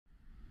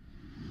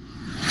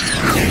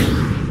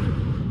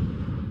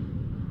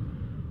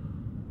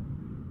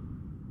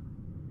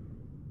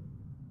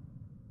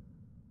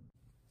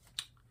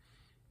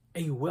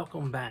Hey,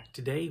 welcome back.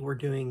 Today we're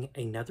doing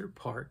another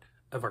part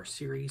of our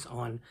series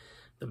on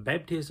the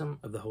baptism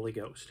of the Holy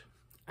Ghost.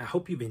 I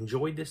hope you've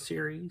enjoyed this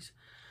series.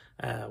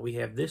 We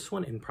have this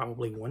one and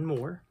probably one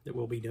more that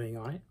we'll be doing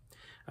on it.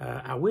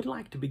 I would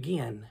like to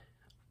begin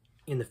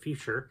in the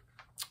future,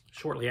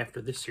 shortly after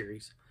this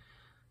series,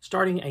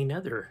 starting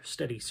another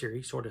study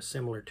series sort of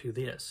similar to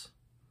this.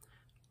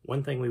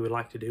 One thing we would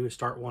like to do is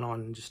start one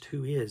on just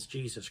who is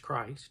Jesus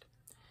Christ.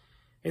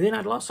 And then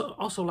I'd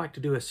also like to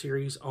do a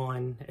series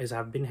on, as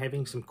I've been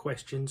having some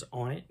questions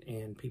on it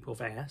and people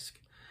have asked.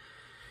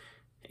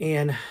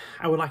 And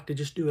I would like to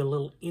just do a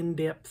little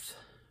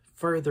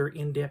further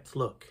in-depth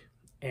look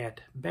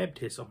at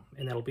baptism.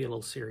 And that'll be a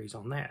little series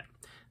on that.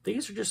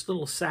 These are just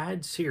little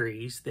side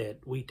series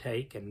that we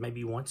take, and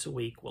maybe once a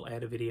week we'll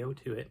add a video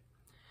to it.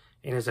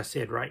 And as I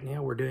said, right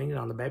now we're doing it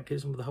on the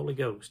baptism of the Holy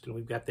Ghost. And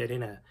we've got that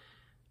in a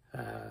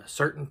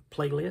certain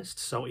playlist.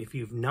 So if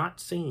you've not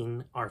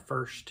seen our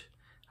first,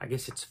 I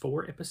guess it's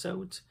 4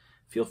 episodes,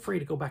 feel free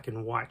to go back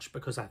and watch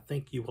because I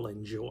think you will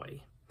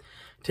enjoy.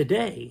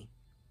 Today,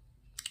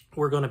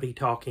 we're going to be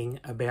talking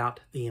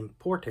about the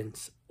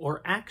importance,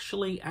 or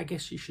actually, I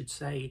guess you should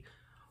say,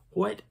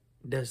 what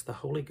does the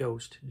Holy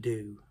Ghost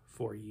do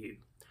for you?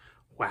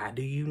 Why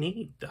do you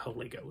need the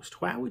Holy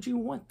Ghost? Why would you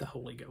want the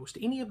Holy Ghost?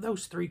 Any of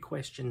those 3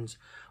 questions,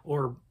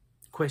 or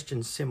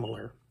questions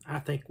similar, I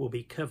think will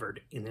be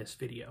covered in this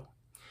video.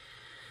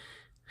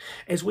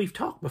 As we've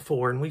talked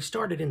before, and we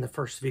started in the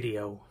first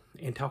video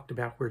and talked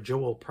about where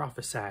Joel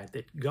prophesied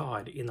that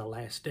God in the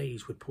last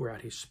days would pour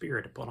out his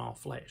Spirit upon all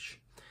flesh.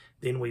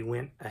 Then we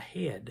went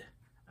ahead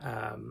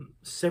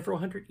several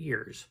hundred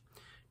years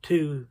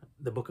to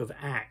the book of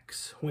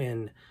Acts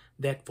when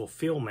that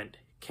fulfillment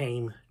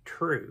came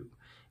true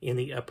in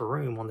the upper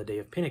room on the day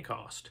of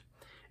Pentecost,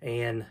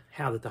 and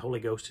how that the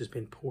Holy Ghost has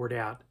been poured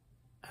out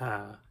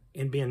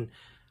and been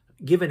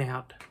given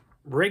out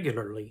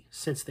regularly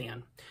since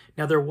then.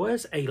 Now, there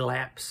was a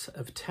lapse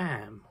of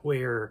time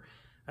where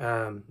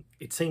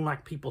it seemed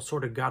like people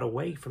sort of got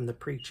away from the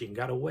preaching,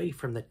 got away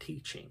from the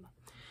teaching.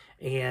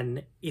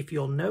 And if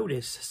you'll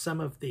notice some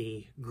of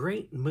the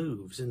great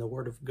moves in the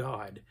Word of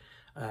God,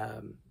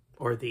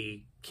 or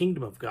the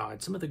Kingdom of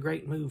God, some of the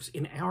great moves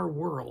in our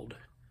world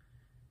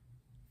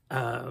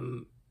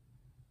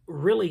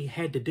really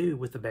had to do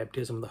with the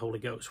baptism of the Holy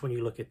Ghost. When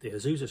you look at the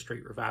Azusa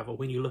Street revival,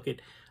 when you look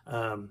at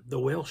the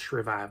Welsh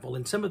revival,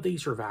 and some of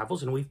these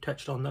revivals, and we've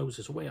touched on those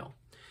as well.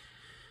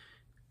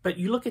 But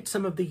you look at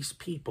some of these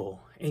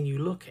people, and you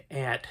look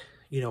at,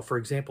 for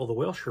example, the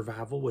Welsh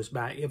revival was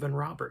by Evan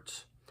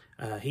Roberts.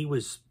 He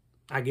was,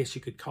 I guess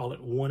you could call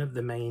it, one of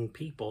the main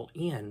people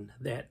in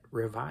that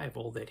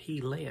revival that he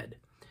led.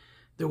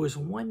 There was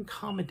one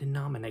common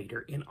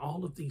denominator in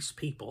all of these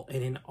people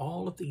and in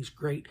all of these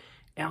great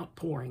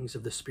outpourings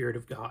of the Spirit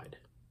of God.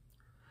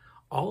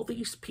 All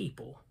these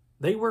people,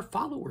 they were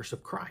followers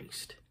of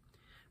Christ,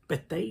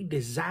 but they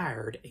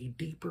desired a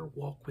deeper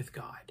walk with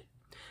God.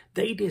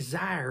 They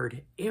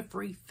desired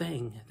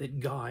everything that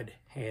God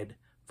had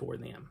for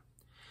them.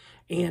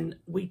 And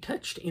we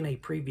touched in a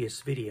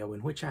previous video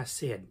in which I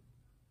said,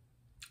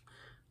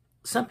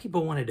 some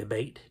people want to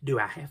debate, do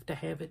I have to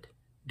have it?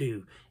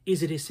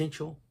 Is it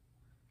essential?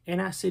 And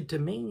I said, to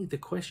me, the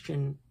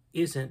question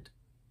isn't,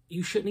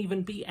 you shouldn't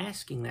even be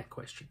asking that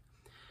question.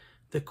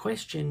 The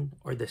question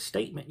or the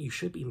statement you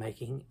should be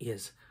making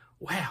is,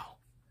 wow,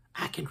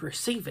 I can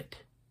receive it.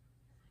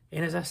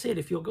 And as I said,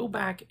 if you'll go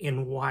back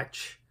and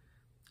watch,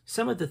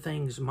 some of the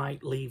things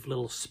might leave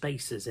little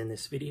spaces in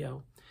this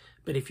video,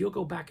 but if you'll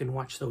go back and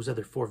watch those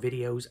other 4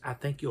 videos, I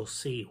think you'll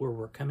see where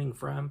we're coming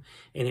from,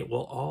 and it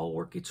will all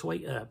work its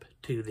way up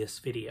to this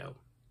video.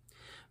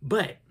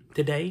 But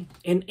today,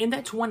 and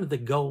that's one of the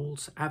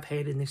goals I've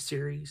had in this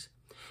series,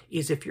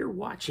 is if you're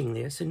watching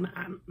this, and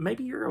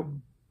maybe you're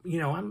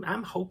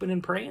I'm hoping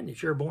and praying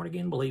that you're a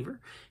born-again believer,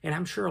 and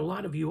I'm sure a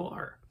lot of you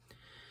are.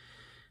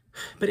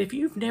 But if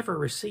you've never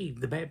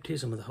received the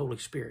baptism of the Holy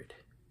Spirit,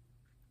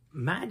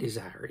 my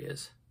desire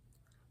is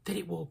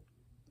that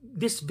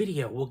this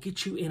video will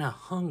get you in a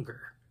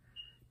hunger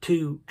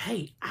to,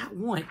 hey, I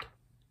want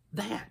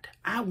that.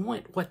 I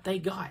want what they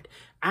got.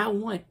 I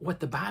want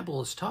what the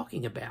Bible is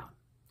talking about.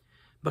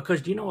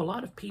 Because, a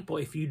lot of people,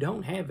 if you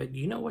don't have it,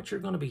 what you're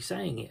going to be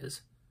saying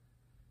is,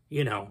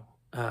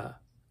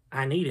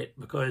 I need it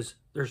because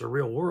there's a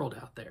real world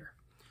out there.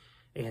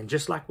 And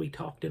just like we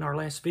talked in our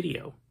last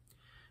video,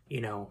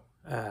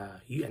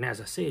 and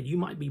as I said, you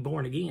might be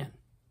born again.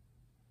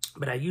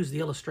 But I used the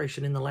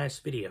illustration in the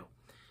last video.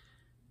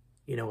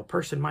 A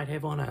person might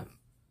have on a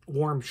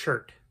warm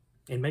shirt,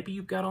 and maybe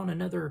you've got on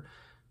another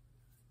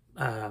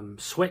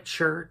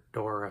sweatshirt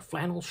or a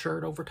flannel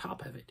shirt over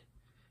top of it.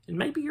 And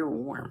maybe you're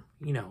warm,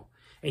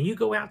 and you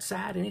go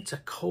outside and it's a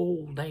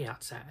cold day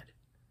outside.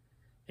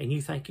 And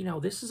you think,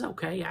 this is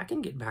okay, I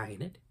can get by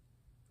in it.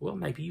 Well,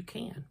 maybe you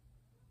can.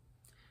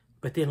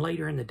 But then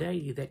later in the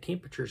day, that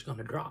temperature is going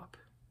to drop.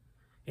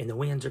 And the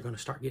winds are going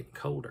to start getting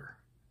colder.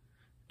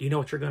 Do you know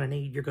what you're going to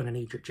need? You're going to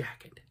need your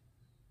jacket.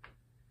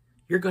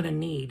 You're going to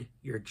need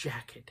your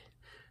jacket.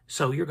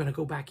 So you're going to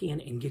go back in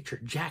and get your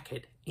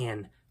jacket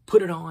and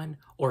put it on,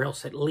 or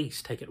else at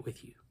least take it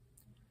with you.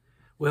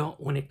 Well,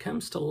 when it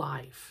comes to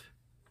life,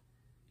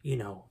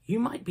 you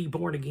might be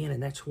born again,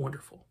 and that's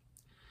wonderful.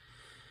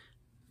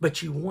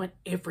 But you want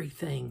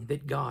everything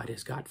that God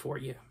has got for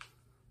you.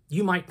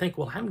 You might think,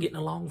 well, I'm getting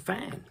along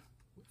fine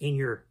in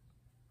your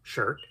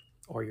shirt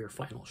or your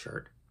flannel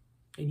shirt,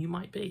 and you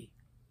might be.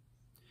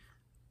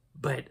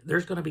 But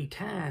there's going to be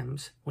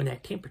times when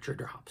that temperature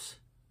drops.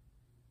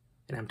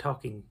 And I'm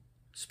talking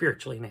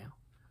spiritually now.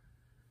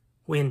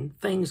 When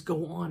things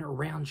go on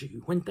around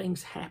you, when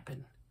things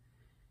happen,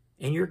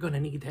 and you're going to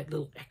need that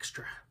little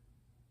extra.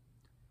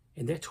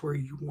 And that's where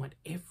you want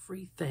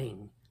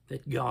everything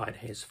that God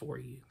has for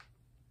you.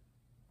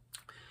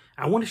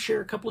 I want to share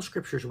a couple of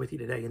scriptures with you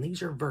today, and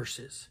these are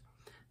verses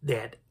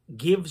that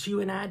gives you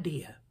an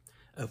idea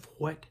of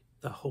what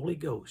the Holy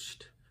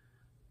Ghost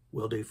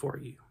will do for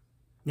you.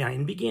 Now, in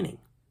the beginning,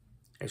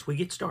 as we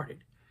get started,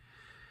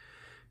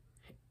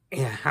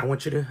 and I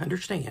want you to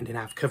understand, and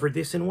I've covered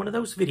this in one of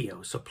those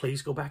videos, so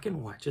please go back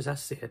and watch. As I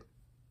said,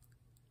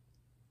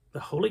 the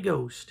Holy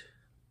Ghost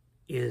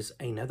is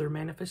another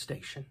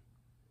manifestation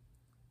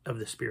of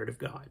the Spirit of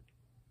God.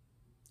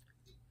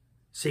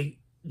 See,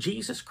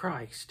 Jesus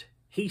Christ,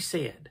 he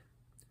said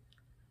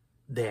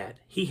that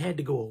he had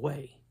to go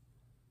away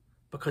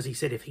because he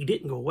said if he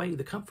didn't go away,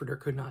 the Comforter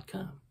could not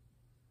come.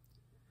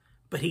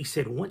 But he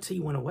said once he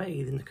went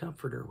away, then the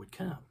Comforter would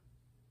come.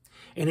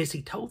 And as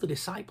he told the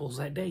disciples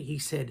that day, he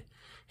said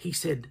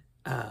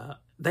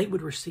they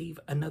would receive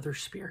another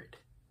spirit.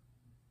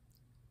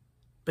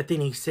 But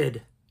then he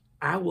said,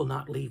 I will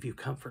not leave you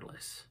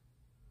comfortless.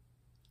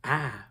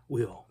 I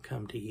will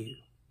come to you.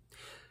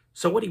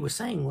 So what he was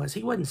saying was,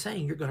 he wasn't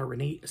saying you're going to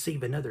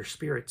receive another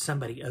spirit,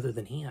 somebody other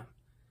than him.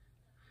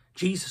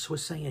 Jesus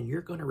was saying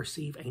you're going to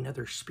receive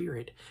another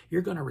spirit.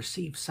 You're going to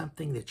receive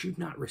something that you've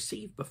not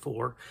received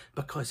before,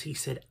 because he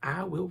said,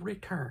 I will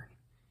return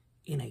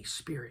in a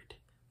spirit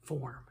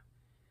form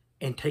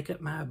and take up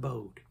my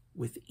abode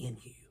within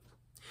you.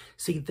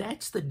 See,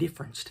 that's the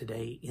difference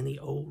today in the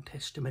Old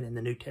Testament and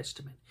the New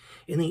Testament.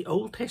 In the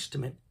Old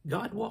Testament,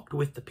 God walked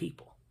with the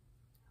people.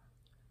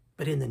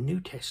 But in the New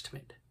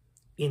Testament,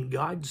 in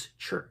God's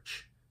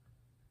church,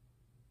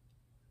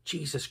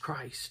 Jesus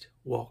Christ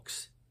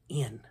walks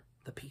in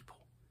the people.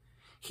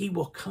 He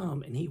will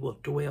come and he will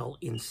dwell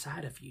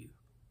inside of you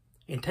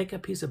and take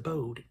up his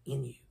abode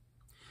in you.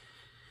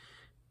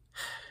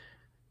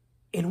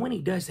 And when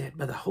he does that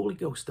by the Holy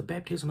Ghost, the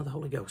baptism of the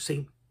Holy Ghost,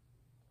 see,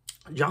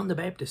 John the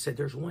Baptist said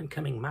there's one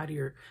coming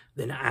mightier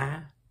than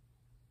I.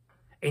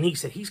 And he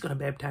said he's going to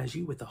baptize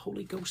you with the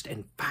Holy Ghost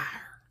and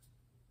fire.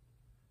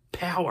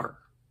 Power.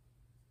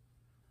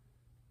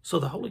 So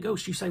the Holy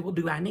Ghost, you say, well,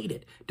 do I need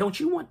it? Don't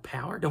you want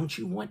power? Don't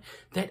you want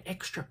that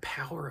extra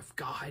power of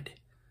God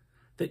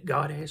that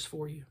God has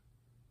for you?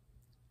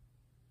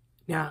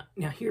 Now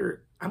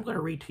here, I'm going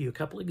to read to you a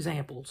couple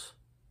examples.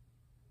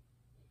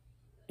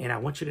 And I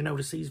want you to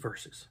notice these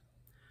verses.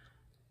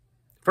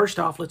 First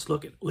off, let's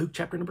look at Luke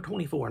chapter number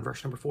 24 and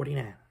verse number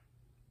 49.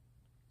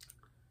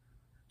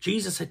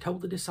 Jesus had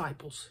told the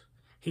disciples,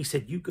 he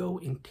said, you go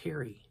and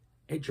tarry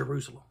at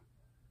Jerusalem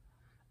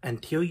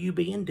until you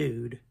be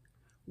endued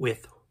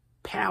with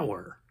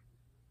power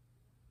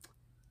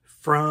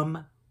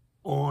from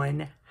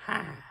on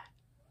high.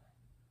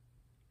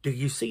 Do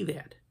you see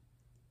that?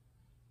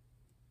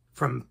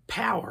 From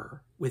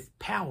power, with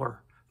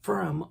power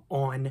from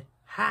on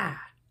high.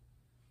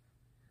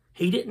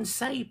 He didn't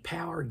say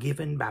power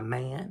given by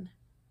man,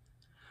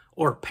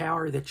 or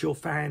power that you'll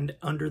find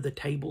under the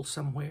table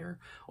somewhere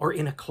or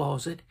in a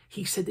closet.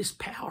 He said this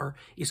power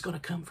is going to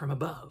come from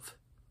above.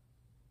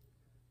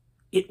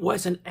 It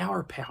wasn't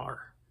our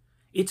power.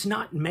 It's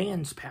not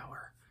man's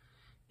power.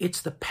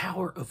 It's the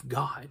power of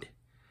God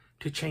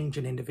to change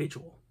an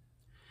individual.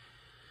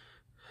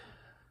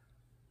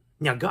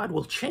 Now, God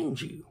will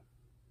change you.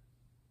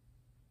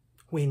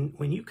 When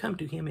you come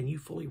to him and you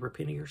fully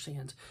repent of your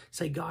sins,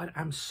 say, God,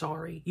 I'm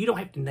sorry. You don't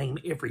have to name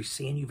every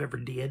sin you've ever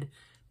did.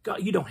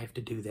 God, you don't have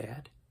to do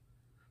that.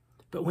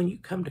 But when you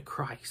come to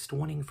Christ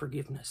wanting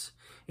forgiveness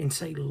and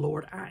say,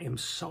 Lord, I am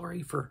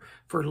sorry for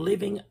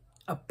living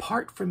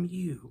apart from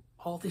you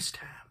all this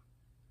time.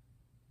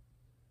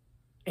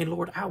 And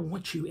Lord, I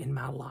want you in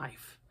my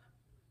life.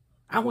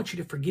 I want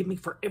you to forgive me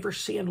for every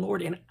sin,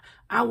 Lord. And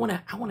I want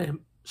to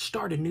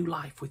start a new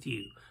life with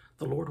you.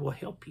 The Lord will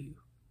help you.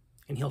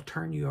 And he'll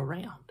turn you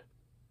around.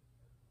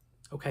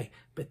 Okay,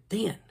 but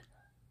then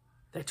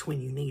that's when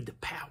you need the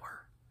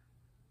power.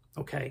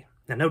 Okay,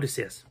 now notice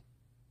this.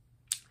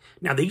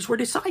 Now these were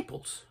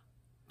disciples.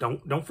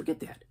 Don't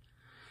forget that.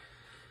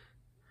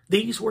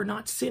 These were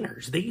not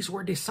sinners. These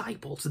were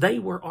disciples. They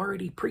were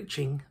already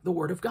preaching the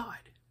word of God.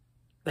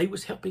 They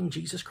was helping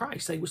Jesus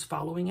Christ. They was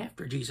following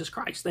after Jesus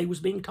Christ. They was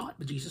being taught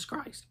by Jesus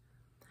Christ.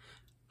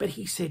 But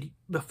he said,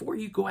 before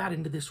you go out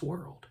into this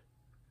world,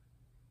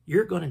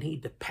 you're going to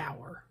need the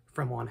power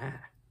from on high.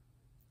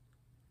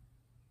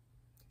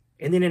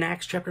 And then in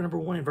Acts chapter number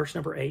 1 and verse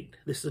number 8,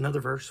 this is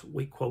another verse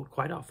we quote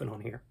quite often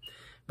on here.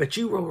 But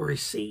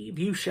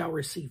you shall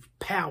receive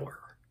power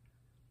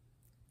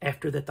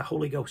after that the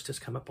Holy Ghost has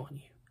come upon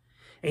you.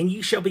 And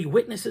ye shall be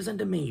witnesses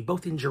unto me,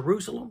 both in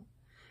Jerusalem,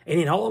 and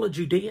in all of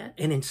Judea,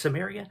 and in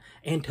Samaria,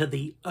 and to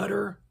the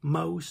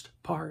uttermost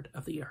part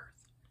of the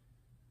earth.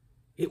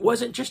 It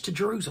wasn't just to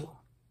Jerusalem.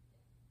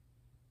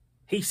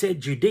 He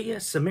said Judea,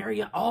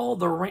 Samaria, all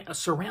the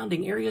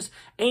surrounding areas,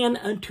 and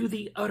unto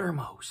the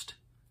uttermost.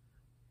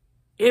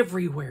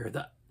 Everywhere,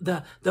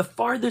 the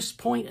farthest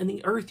point in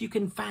the earth you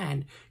can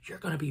find, you're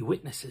going to be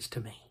witnesses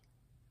to me.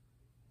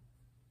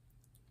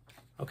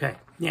 Okay,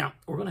 now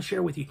we're going to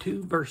share with you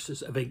two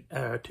verses of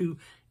two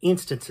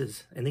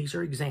instances, and these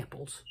are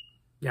examples.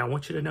 Now I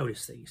want you to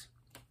notice these.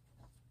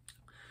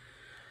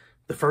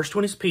 The first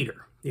one is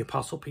Peter, the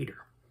Apostle Peter.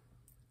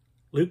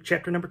 Luke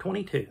chapter number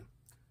 22.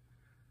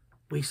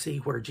 We see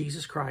where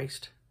Jesus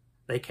Christ,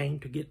 they came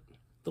to get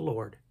the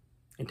Lord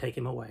and take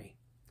him away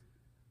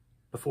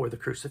before the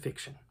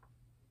crucifixion.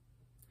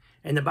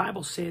 And the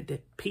Bible said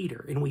that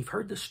Peter, and we've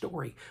heard the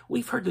story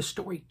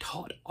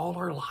taught all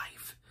our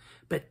life.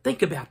 But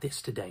think about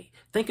this today.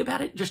 Think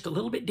about it just a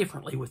little bit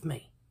differently with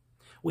me.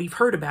 We've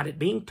heard about it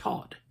being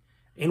taught,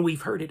 and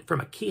we've heard it from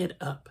a kid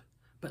up.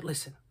 But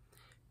listen,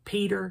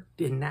 Peter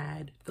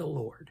denied the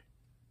Lord.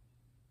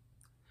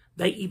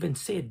 They even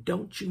said,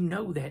 don't you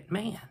know that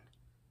man?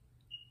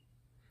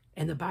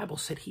 And the Bible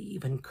said he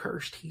even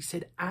cursed. He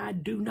said, I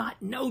do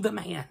not know the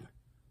man.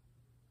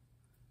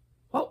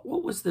 What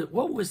was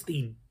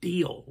the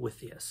deal with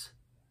this?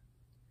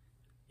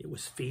 It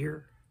was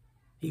fear.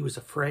 He was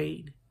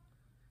afraid.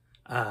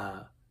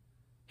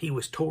 He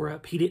was tore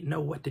up. He didn't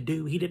know what to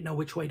do. He didn't know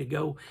which way to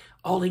go.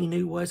 All he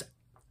knew was,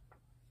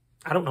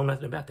 I don't know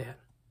nothing about that.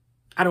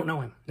 I don't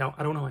know him. No,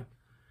 I don't know him.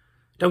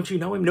 Don't you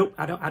know him? Nope,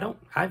 I don't.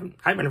 I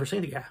haven't ever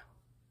seen the guy.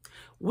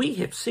 We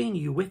have seen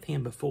you with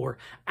him before.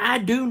 I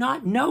do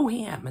not know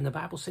him. And the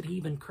Bible said he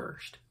even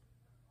cursed.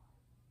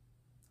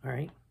 All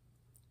right.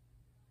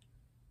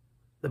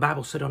 The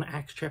Bible said on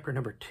Acts chapter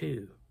number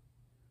 2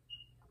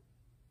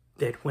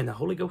 that when the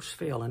Holy Ghost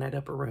fell in that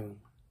upper room,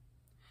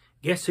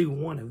 guess who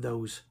one of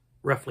those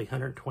roughly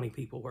 120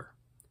 people were?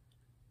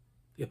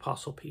 The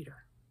Apostle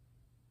Peter.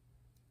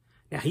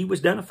 Now, he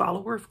was done a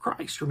follower of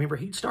Christ. Remember,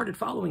 he'd started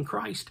following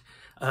Christ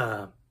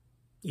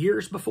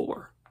years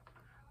before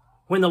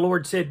when the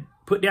Lord said,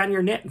 put down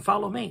your net and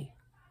follow me.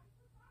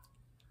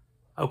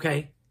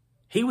 Okay,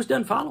 he was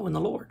done following the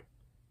Lord.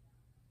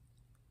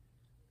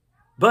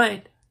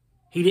 But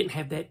he didn't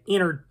have that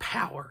inner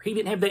power. He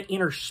didn't have that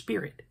inner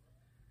spirit.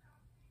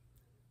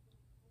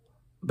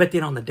 But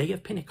then on the day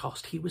of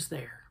Pentecost, he was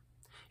there.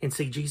 And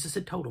see, Jesus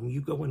had told him,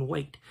 you go and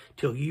wait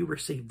till you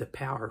receive the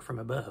power from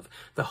above.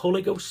 The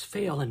Holy Ghost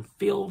fell and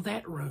filled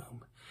that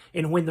room.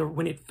 And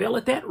when it fell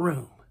at that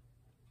room,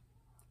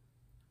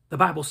 the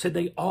Bible said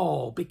they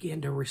all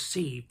began to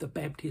receive the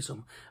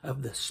baptism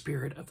of the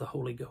Spirit of the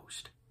Holy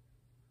Ghost.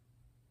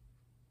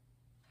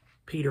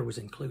 Peter was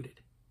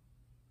included.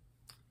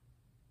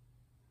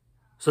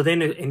 So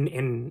then,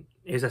 and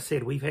as I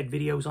said, we've had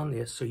videos on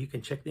this, so you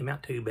can check them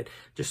out too. But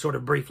just sort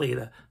of briefly,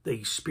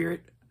 the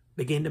Spirit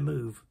began to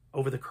move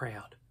over the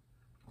crowd.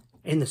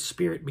 And the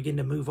Spirit began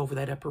to move over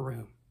that upper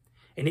room.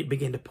 And it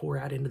began to pour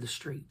out into the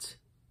streets.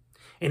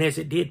 And as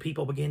it did,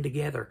 people began to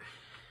gather.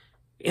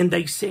 And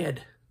they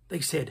said,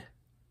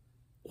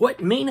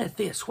 what meaneth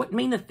this? What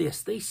meaneth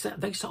this? They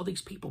saw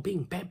these people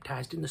being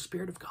baptized in the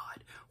Spirit of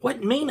God.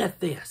 What meaneth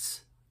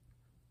this?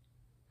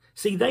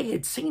 See, they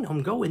had seen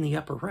them go in the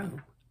upper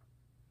room.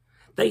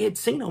 They had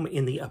seen them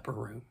in the upper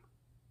room.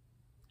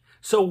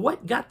 So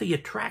what got the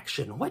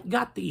attraction? What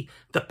got the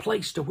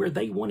place to where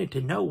they wanted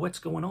to know what's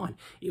going on?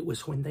 It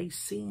was when they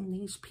seen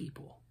these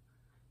people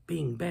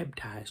being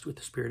baptized with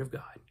the Spirit of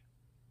God.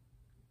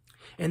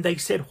 And they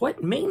said,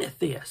 what meaneth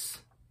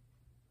this?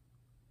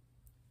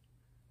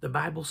 The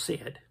Bible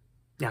said,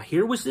 now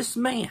here was this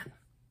man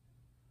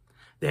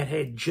that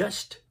had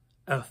just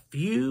a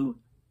few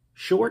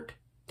short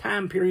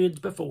time periods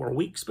before,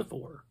 weeks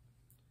before,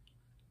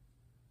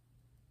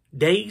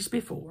 days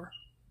before,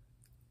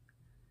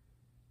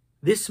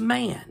 this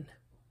man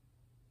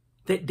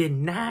that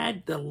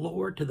denied the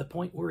Lord to the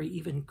point where he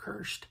even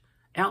cursed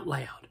out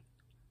loud.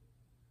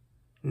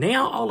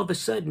 Now, all of a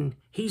sudden,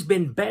 he's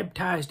been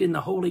baptized in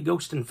the Holy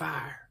Ghost and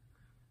fire.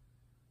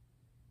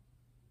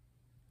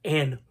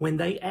 And when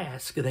they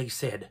asked, they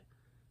said,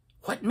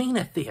 what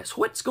meaneth this?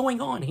 What's going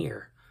on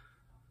here?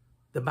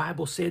 The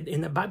Bible said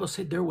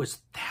there was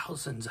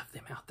thousands of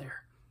them out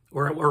there.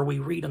 Or we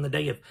read on the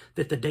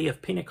day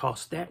of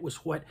Pentecost, that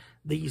was what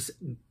these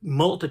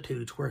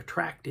multitudes were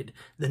attracted.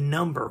 The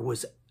number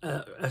was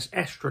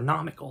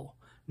astronomical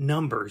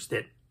numbers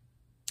that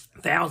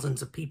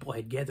thousands of people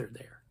had gathered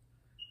there.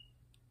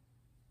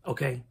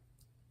 Okay?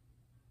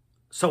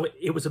 So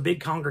it was a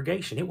big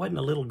congregation. It wasn't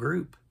a little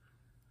group.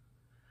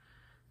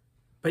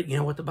 But you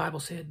know what the Bible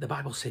said? The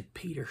Bible said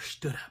Peter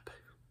stood up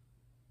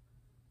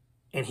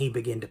and he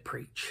began to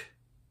preach.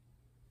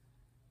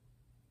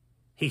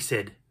 He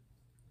said,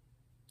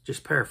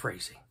 just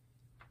paraphrasing,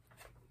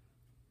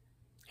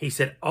 he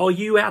said, all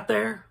you out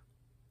there,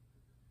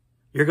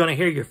 you're going to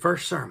hear your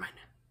first sermon.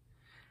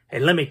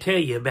 And let me tell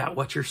you about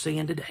what you're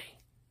seeing today.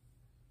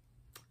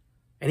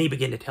 And he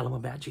began to tell them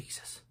about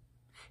Jesus.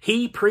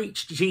 He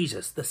preached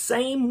Jesus, the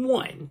same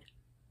one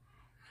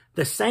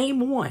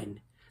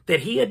that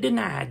he had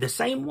denied, the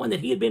same one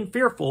that he had been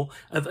fearful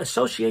of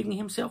associating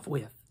himself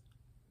with.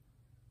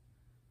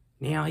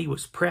 Now he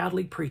was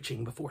proudly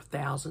preaching before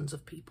thousands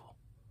of people.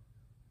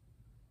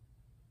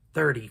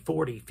 30,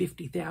 40,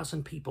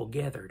 50,000 people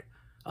gathered.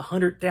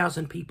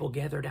 100,000 people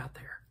gathered out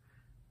there.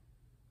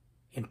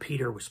 And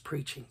Peter was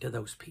preaching to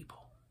those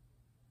people.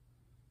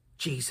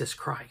 Jesus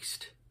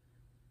Christ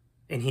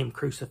and him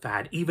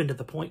crucified, even to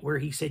the point where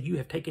he said, you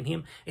have taken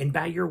him, and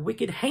by your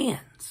wicked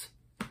hands.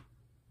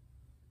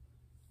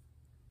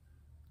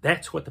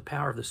 That's what the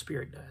power of the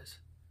Spirit does.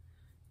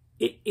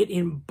 It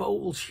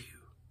emboldens you.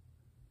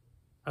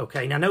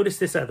 Okay, now notice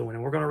this other one,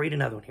 and we're going to read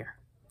another one here.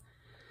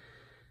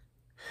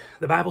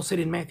 The Bible said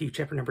in Matthew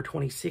chapter number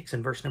 26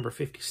 and verse number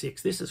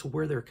 56, this is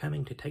where they're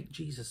coming to take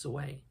Jesus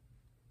away.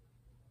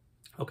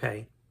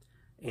 Okay,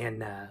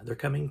 and they're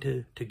coming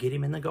to get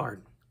him in the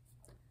garden.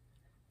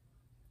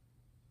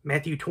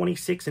 Matthew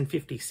 26 and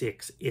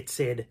 56, it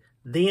said,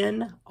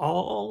 then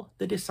all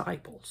the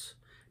disciples.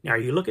 Now, are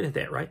you looking at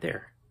that right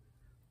there?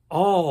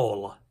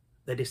 All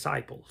the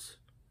disciples.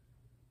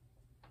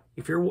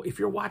 If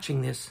you're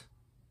watching this,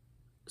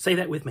 say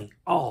that with me.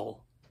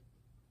 All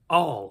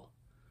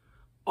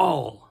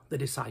the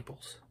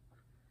disciples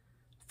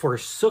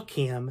forsook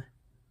him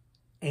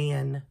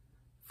and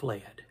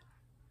fled.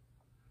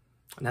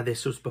 Now,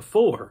 this was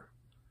before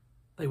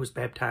they was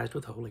baptized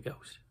with the Holy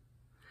Ghost.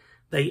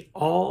 They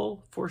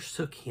all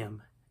forsook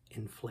him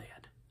and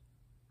fled.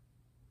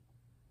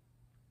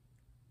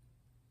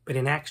 But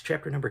in Acts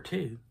chapter number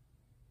 2,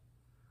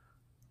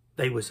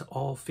 they was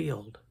all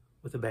filled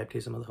with the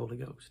baptism of the Holy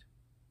Ghost.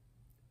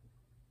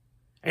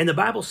 And the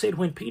Bible said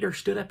when Peter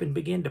stood up and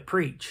began to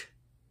preach,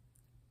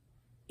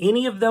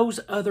 any of those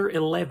other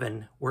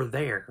 11 were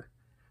there,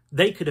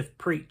 they could have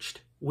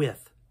preached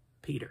with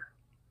Peter.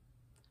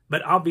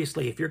 But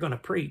obviously, if you're going to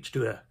preach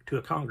to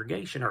a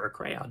congregation or a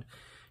crowd,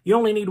 you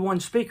only need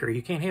one speaker.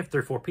 You can't have 3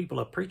 or 4 people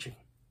up preaching.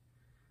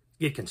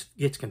 It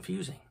gets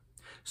confusing.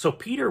 So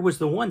Peter was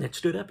the one that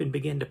stood up and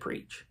began to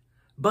preach.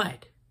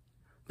 But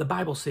the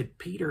Bible said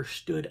Peter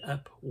stood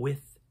up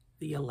with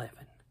the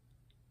 11.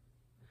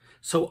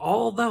 So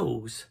all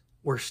those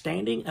were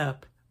standing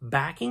up,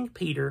 backing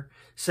Peter,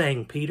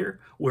 saying, Peter,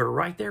 we're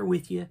right there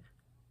with you.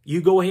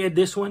 You go ahead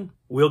this one,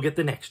 we'll get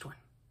the next one.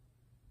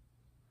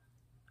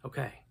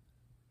 Okay.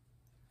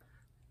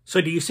 So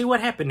do you see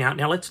what happened now?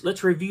 Now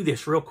let's review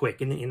this real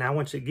quick, and I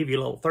want to give you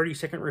a little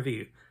 30-second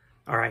review.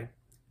 All right.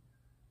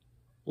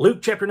 Luke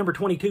chapter number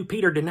 22,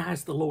 Peter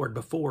denies the Lord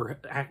before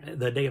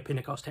the day of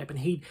Pentecost happened.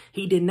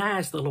 He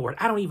denies the Lord.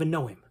 I don't even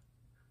know him.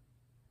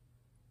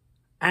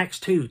 Acts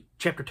 2,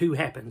 chapter 2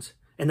 happens,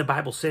 and the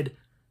Bible said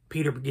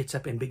Peter gets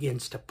up and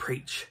begins to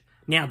preach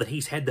now that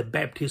he's had the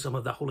baptism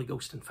of the Holy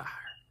Ghost and fire.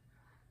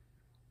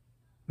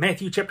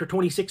 Matthew chapter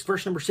 26,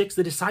 verse number 6,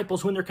 the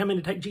disciples, when they're coming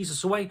to take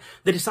Jesus away,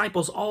 the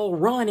disciples all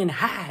run and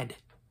hide.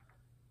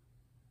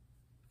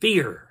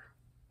 Fear.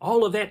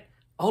 All of that,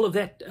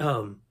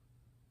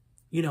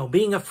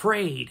 being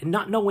afraid and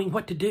not knowing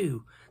what to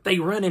do. They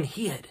run and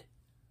hid.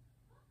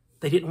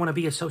 They didn't want to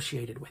be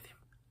associated with him.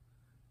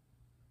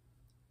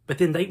 But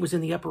then they was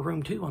in the upper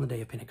room too on the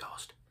day of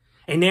Pentecost.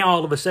 And now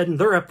all of a sudden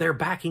they're up there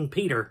backing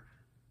Peter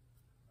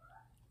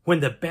when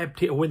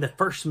the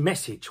first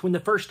message, when the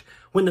first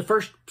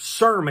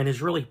sermon is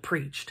really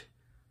preached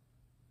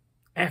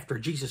after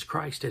Jesus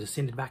Christ had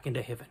ascended back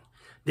into heaven.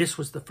 This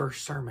was the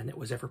first sermon that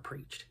was ever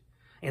preached.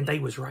 And they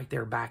was right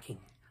there backing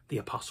the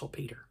Apostle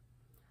Peter.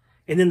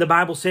 And then the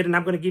Bible said, and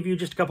I'm going to give you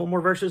just a couple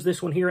more verses.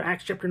 This one here,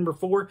 Acts chapter number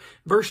 4,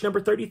 verse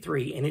number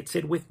 33. And it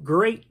said, with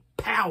great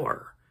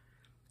power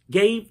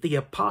gave the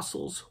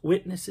apostles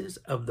witnesses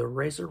of the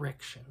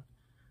resurrection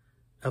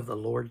of the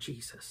Lord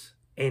Jesus.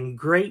 And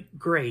great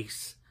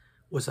grace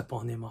was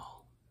upon them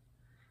all.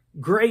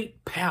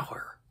 Great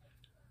power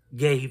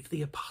gave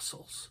the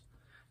apostles.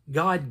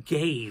 God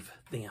gave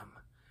them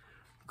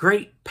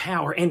great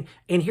power. And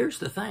here's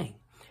the thing.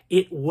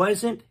 It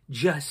wasn't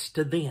just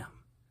to them.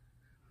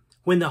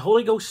 When the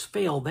Holy Ghost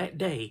fell that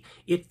day,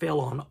 it fell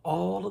on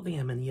all of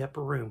them in the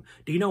upper room.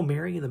 Do you know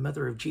Mary, the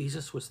mother of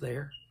Jesus, was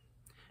there?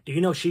 Do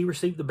you know she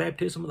received the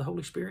baptism of the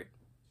Holy Spirit?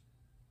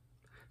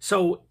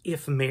 So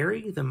if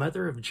Mary, the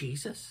mother of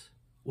Jesus,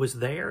 was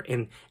there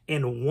and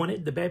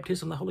wanted the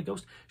baptism of the Holy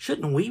Ghost,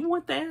 shouldn't we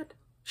want that?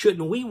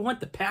 Shouldn't we want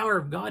the power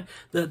of God,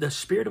 the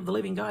Spirit of the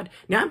living God?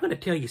 Now I'm going to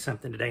tell you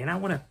something today, and I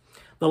want to,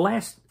 the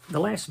last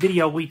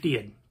video we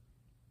did,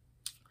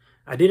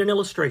 I did an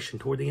illustration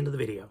toward the end of the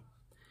video.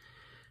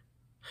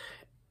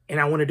 And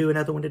I want to do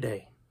another one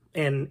today.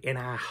 And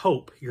I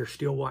hope you're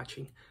still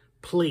watching.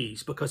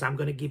 Please, because I'm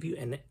going to give you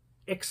an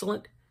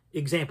excellent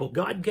example.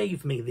 God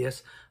gave me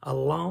this a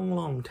long,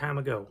 long time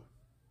ago.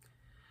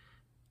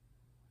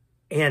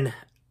 And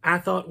I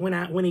thought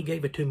when he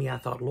gave it to me, I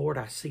thought, Lord,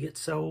 I see it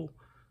so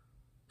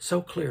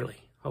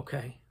clearly.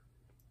 Okay.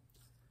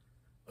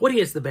 What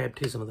is the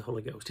baptism of the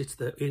Holy Ghost? It's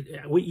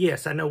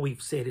yes, I know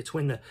we've said it's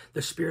when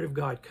the Spirit of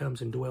God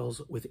comes and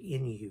dwells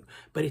within you,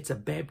 but it's a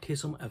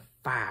baptism of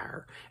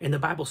fire. And the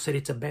Bible said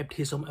it's a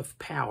baptism of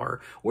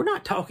power. We're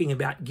not talking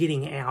about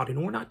getting out,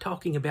 and we're not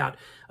talking about,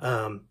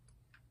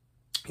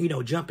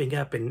 jumping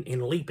up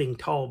and leaping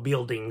tall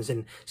buildings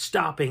and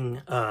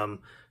stopping a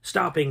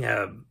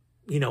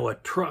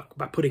truck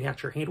by putting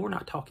out your hand. We're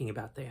not talking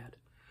about that.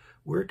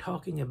 We're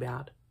talking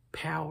about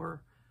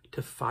power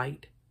to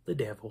fight the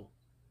devil.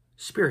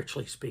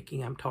 Spiritually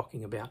speaking, I'm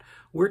talking about.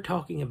 We're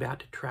talking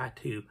about to try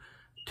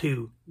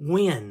to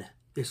win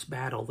this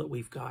battle that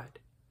we've got.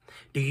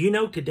 Do you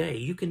know today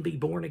you can be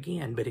born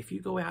again, but if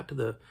you go out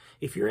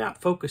if you're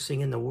out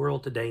focusing in the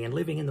world today and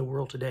living in the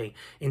world today,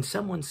 and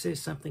someone says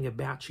something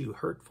about you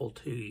hurtful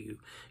to you,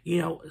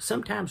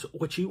 sometimes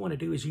what you want to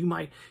do is you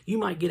might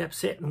get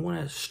upset and want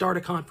to start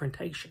a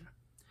confrontation.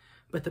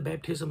 But the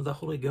baptism of the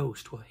Holy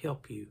Ghost will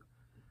help you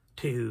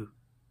to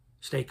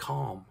stay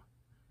calm.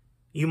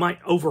 You might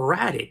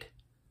override it,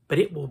 but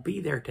it will be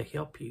there to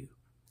help you.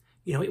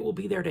 It will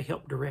be there to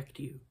help direct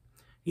you.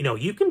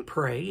 You can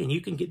pray and you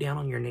can get down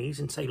on your knees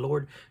and say,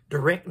 Lord,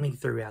 direct me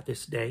throughout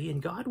this day,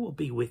 and God will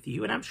be with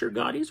you. And I'm sure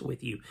God is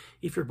with you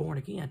if you're born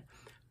again.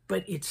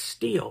 But it's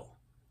still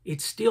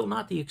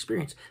not the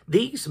experience.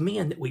 These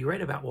men that we read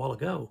about a while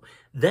ago,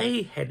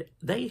 they had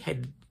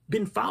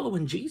been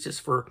following Jesus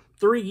for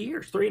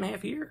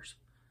 3.5 years.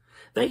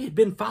 They had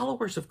been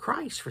followers of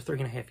Christ for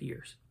 3.5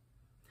 years.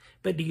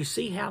 But do you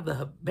see how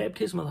the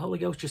baptism of the Holy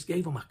Ghost just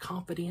gave them a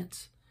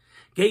confidence,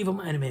 gave them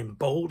an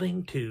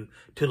emboldening to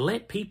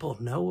let people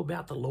know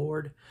about the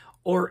Lord?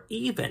 Or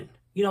even,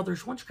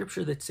 there's one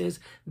scripture that says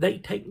they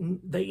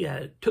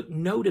took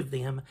note of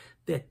them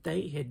that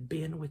they had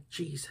been with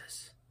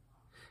Jesus.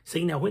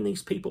 See, now when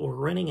these people were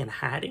running and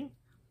hiding,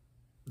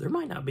 there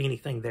might not be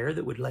anything there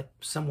that would let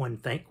someone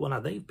think, well, now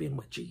they've been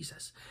with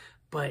Jesus.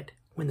 But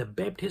when the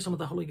baptism of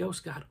the Holy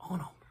Ghost got on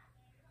them,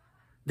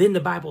 then the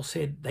Bible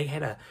said they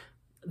had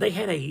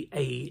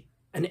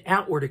an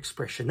outward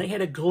expression. They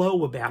had a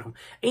glow about them.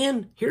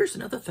 And here's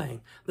another thing.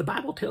 The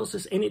Bible tells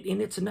us, and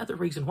it's another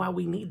reason why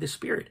we need the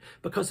Spirit,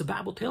 because the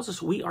Bible tells us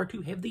we are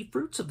to have the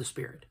fruits of the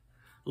Spirit: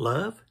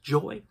 love,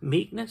 joy,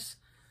 meekness,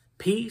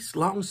 peace,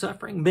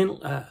 long-suffering,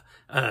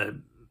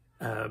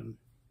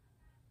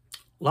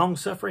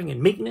 long-suffering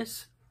and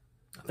meekness.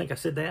 I think I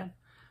said that.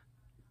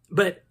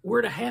 But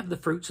we're to have the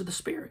fruits of the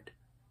Spirit.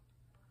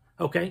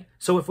 Okay?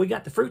 So if we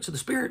got the fruits of the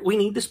Spirit, we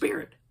need the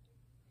Spirit.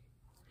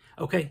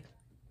 Okay?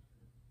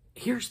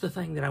 Here's the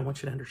thing that I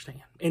want you to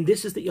understand. And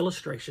this is the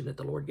illustration that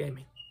the Lord gave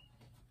me.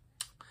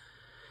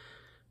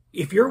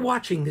 If you're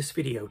watching this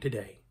video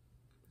today,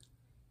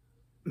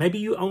 maybe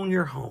you own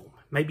your home.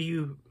 Maybe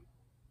you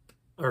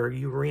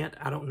rent.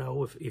 I don't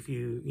know if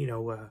you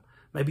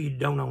maybe you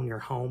don't own your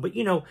home. But,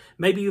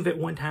 maybe you've at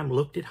one time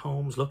looked at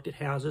homes, looked at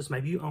houses.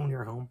 Maybe you own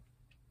your home.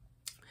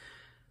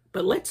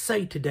 But let's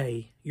say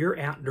today you're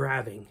out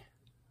driving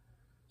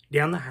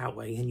down the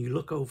highway and you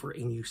look over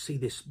and you see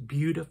this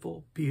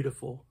beautiful,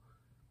 beautiful,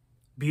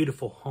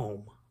 beautiful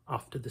home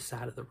off to the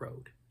side of the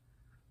road.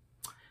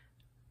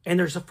 And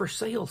there's a for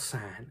sale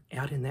sign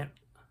out in that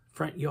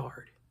front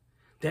yard.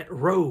 That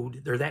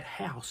road, or that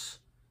house,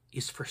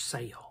 is for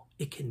sale.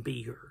 It can be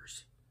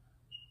yours.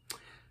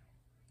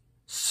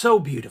 So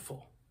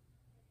beautiful.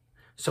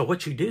 So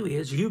what you do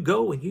is you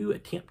go and you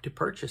attempt to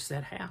purchase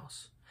that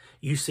house.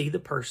 You see the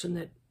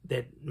person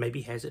that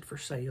maybe has it for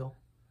sale,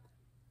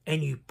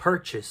 and you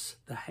purchase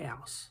the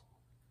house.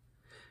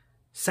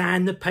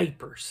 Sign the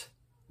papers.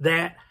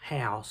 That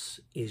house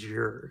is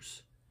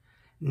yours.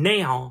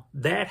 Now,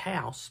 that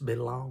house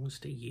belongs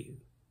to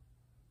you.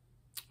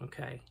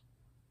 Okay?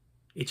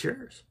 It's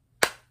yours.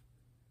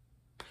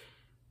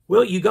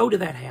 Well, you go to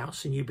that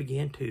house and you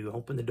begin to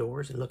open the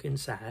doors and look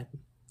inside.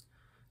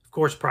 Of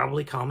course,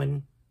 probably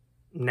common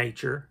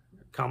nature,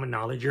 common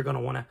knowledge, you're going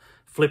to want to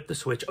flip the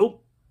switch. Oh,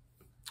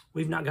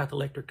 we've not got the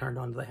electric turned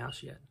on to the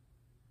house yet.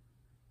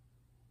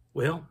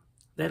 Well,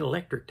 that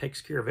electric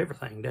takes care of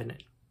everything, doesn't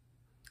it?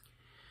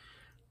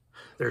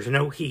 There's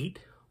no heat.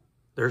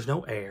 There's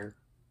no air.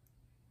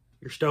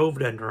 Your stove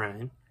doesn't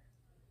run.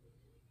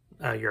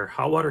 Your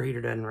hot water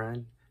heater doesn't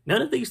run.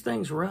 None of these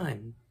things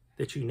run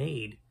that you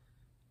need.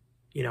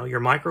 Your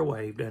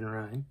microwave doesn't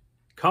run.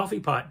 Coffee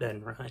pot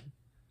doesn't run.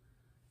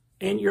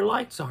 And your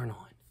lights aren't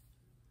on.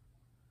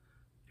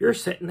 You're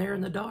sitting there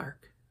in the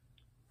dark.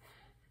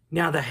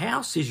 Now, the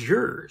house is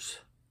yours.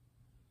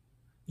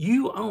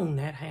 You own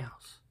that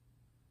house.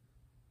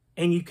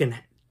 And you can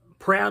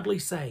proudly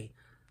say,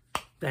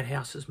 that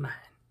house is mine.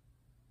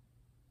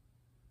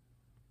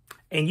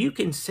 And you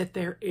can sit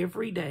there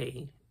every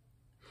day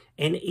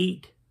and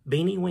eat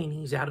beanie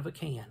weenies out of a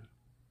can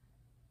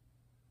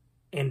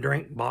and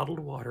drink bottled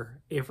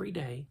water every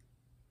day.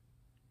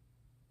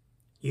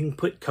 You can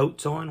put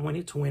coats on when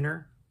it's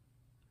winter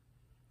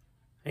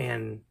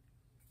and,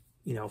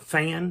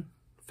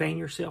 fan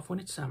yourself when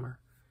it's summer.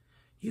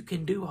 You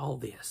can do all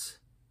this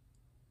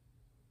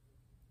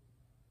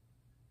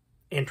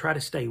and try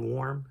to stay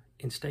warm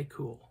and stay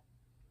cool.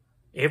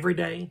 every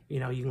day. You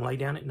can lay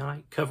down at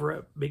night, cover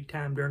up big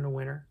time during the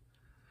winter.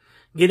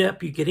 Get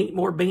up, you can eat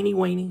more beanie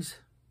weenies,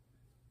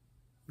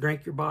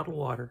 drink your bottled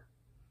water,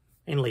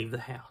 and leave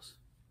the house.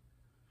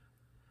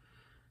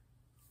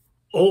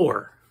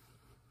 Or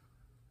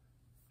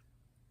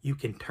you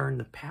can turn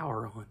the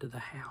power on to the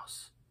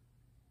house.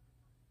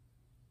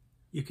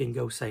 You can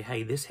go say,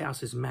 hey, this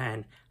house is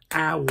mine.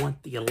 I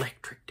want the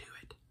electric to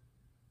it.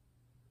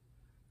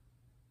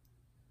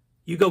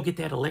 You go get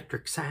that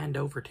electric signed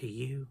over to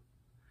you.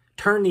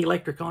 Turn the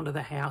electric onto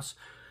the house.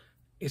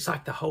 It's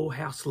like the whole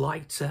house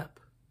lights up.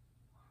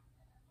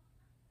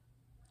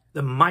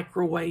 The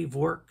microwave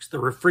works. The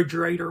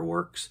refrigerator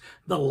works.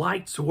 The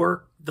lights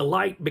work. The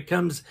light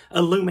becomes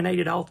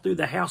illuminated all through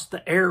the house.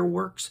 The air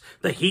works.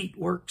 The heat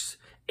works.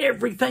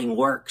 Everything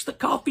works. The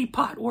coffee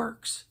pot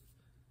works.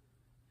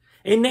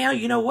 And now,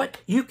 you know what?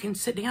 You can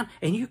sit down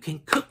and you can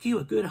cook you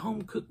a good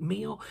home-cooked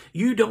meal.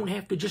 You don't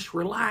have to just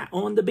rely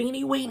on the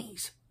beanie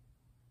weenies.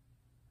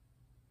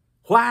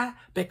 Why?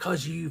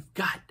 Because you've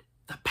got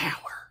the power.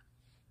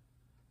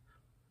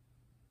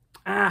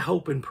 I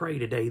hope and pray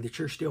today that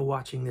you're still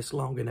watching this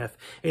long enough.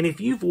 And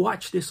if you've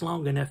watched this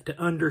long enough to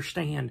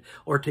understand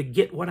or to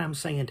get what I'm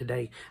saying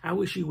today, I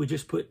wish you would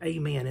just put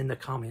amen in the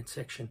comment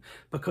section,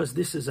 because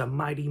this is a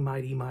mighty,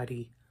 mighty,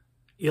 mighty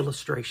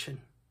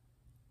illustration.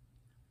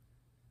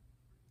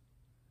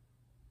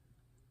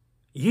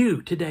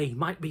 You today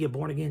might be a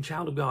born-again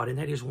child of God, and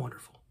that is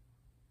wonderful.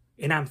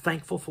 And I'm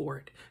thankful for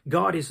it.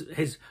 God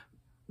has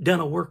done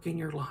a work in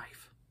your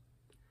life.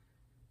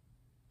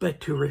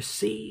 But to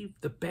receive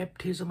the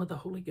baptism of the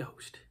Holy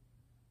Ghost,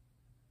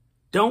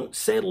 don't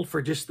settle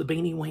for just the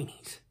beanie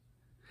weenies.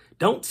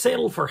 Don't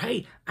settle for,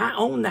 hey, I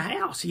own the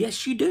house.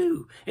 Yes, you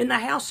do. And the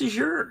house is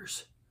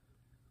yours.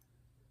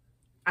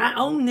 I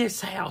own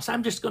this house.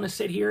 I'm just going to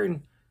sit here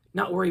and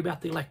not worry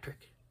about the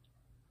electric.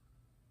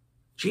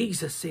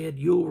 Jesus said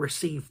you'll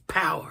receive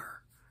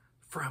power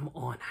from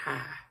on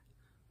high.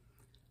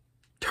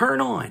 Turn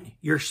on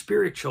your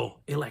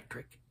spiritual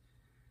electric,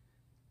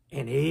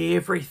 and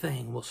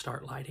everything will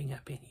start lighting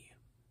up in you.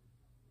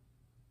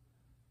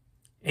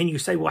 And you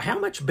say, well, how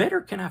much better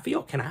can I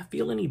feel? Can I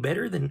feel any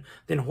better than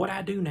what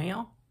I do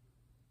now?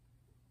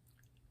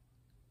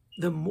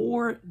 The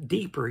more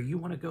deeper you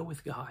want to go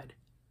with God,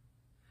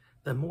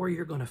 the more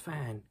you're going to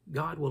find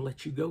God will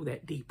let you go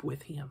that deep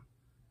with Him.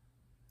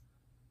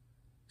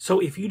 So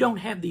if you don't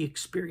have the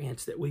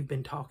experience that we've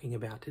been talking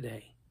about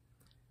today,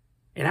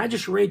 and I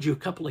just read you a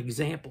couple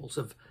examples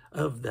of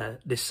the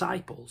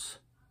disciples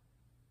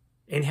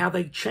and how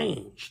they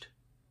changed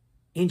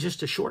in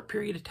just a short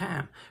period of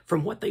time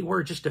from what they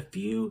were just a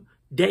few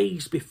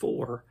days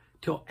before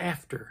till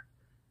after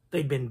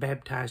they'd been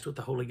baptized with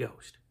the Holy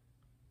Ghost.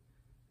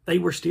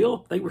 They'd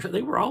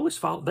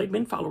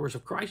been followers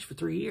of Christ for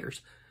 3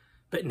 years,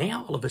 but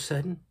now all of a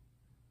sudden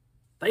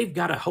they've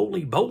got a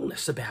holy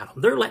boldness about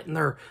them.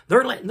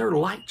 They're letting their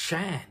light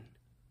shine.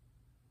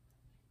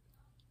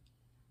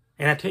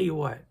 And I tell you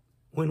what,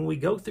 when we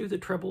go through the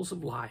troubles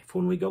of life,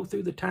 when we go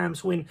through the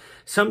times when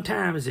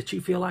sometimes that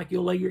you feel like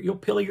you'll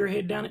pillow your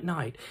head down at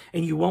night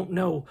and you won't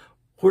know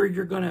where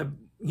you're going to,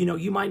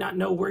 you might not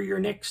know where your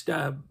next,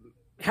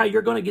 how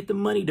you're going to get the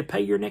money to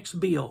pay your next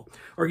bill,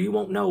 or you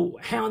won't know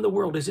how in the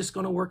world is this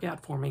going to work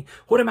out for me?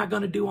 What am I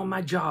going to do on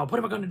my job? What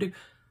am I going to do?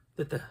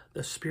 That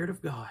the Spirit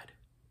of God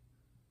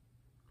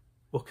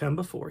will come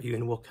before you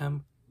and will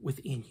come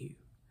within you.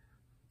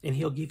 And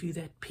He'll give you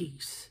that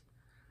peace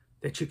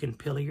that you can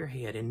pillow your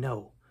head and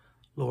know,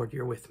 Lord,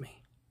 you're with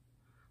me.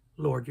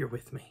 Lord, you're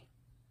with me.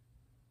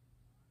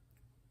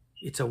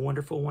 It's a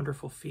wonderful,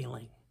 wonderful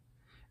feeling.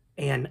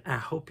 And I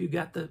hope you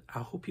got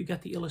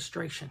the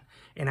illustration.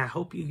 And I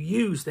hope you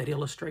use that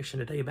illustration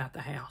today about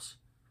the house.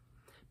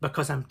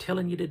 Because I'm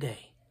telling you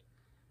today,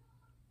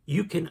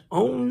 you can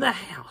own the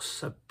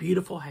house, a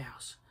beautiful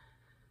house.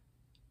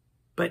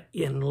 But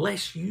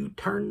unless you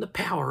turn the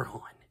power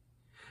on,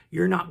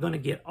 you're not going to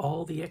get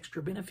all the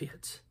extra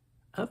benefits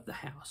of the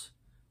house.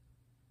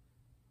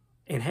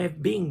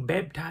 And being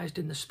baptized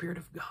in the Spirit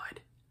of God,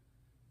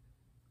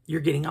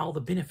 you're getting all the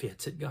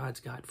benefits that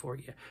God's got for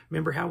you.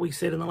 Remember how we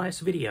said in the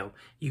last video,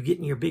 you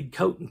getting your big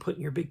coat and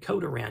putting your big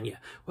coat around you.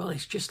 Well,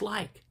 it's just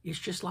like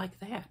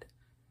that.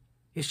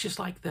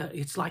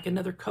 It's like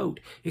another coat.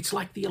 It's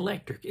like the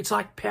electric. It's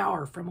like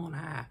power from on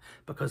high,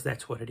 because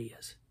that's what it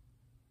is.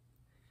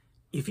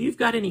 If you've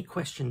got any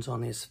questions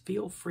on this,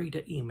 feel free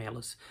to email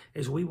us,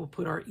 as we will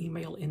put our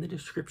email in the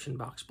description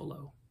box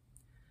below.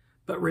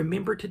 But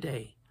remember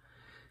today,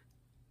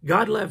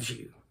 God loves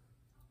you,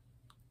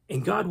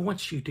 and God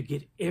wants you to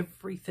get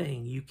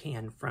everything you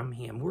can from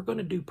Him. We're going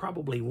to do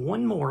probably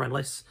one more,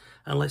 unless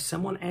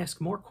someone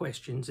asks more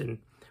questions, and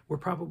we're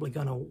probably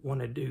going to want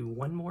to do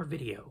one more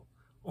video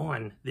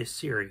on this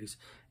series.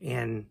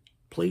 And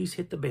please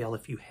hit the bell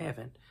if you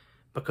haven't,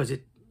 because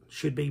it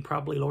should be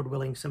probably, Lord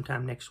willing,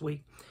 sometime next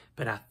week.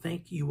 But I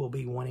think you will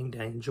be wanting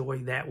to enjoy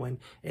that one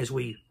as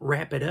we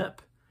wrap it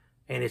up.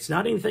 And it's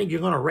not anything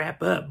you're going to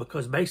wrap up,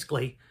 because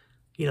basically,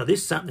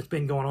 this is something that's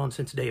been going on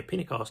since the day of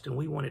Pentecost, and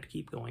we want it to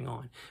keep going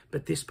on.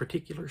 But this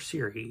particular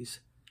series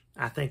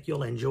I think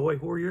you'll enjoy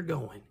where you're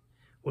going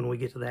when we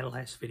get to that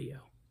last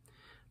video.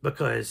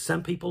 Because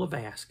some people have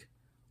asked,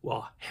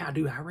 well, how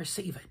do I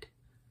receive it?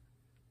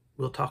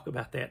 We'll talk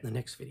about that in the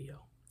next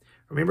video.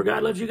 Remember,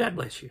 God loves you. God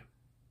bless you.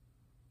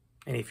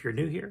 And if you're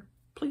new here,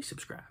 please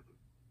subscribe.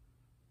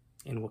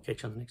 And we'll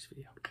catch you on the next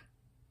video.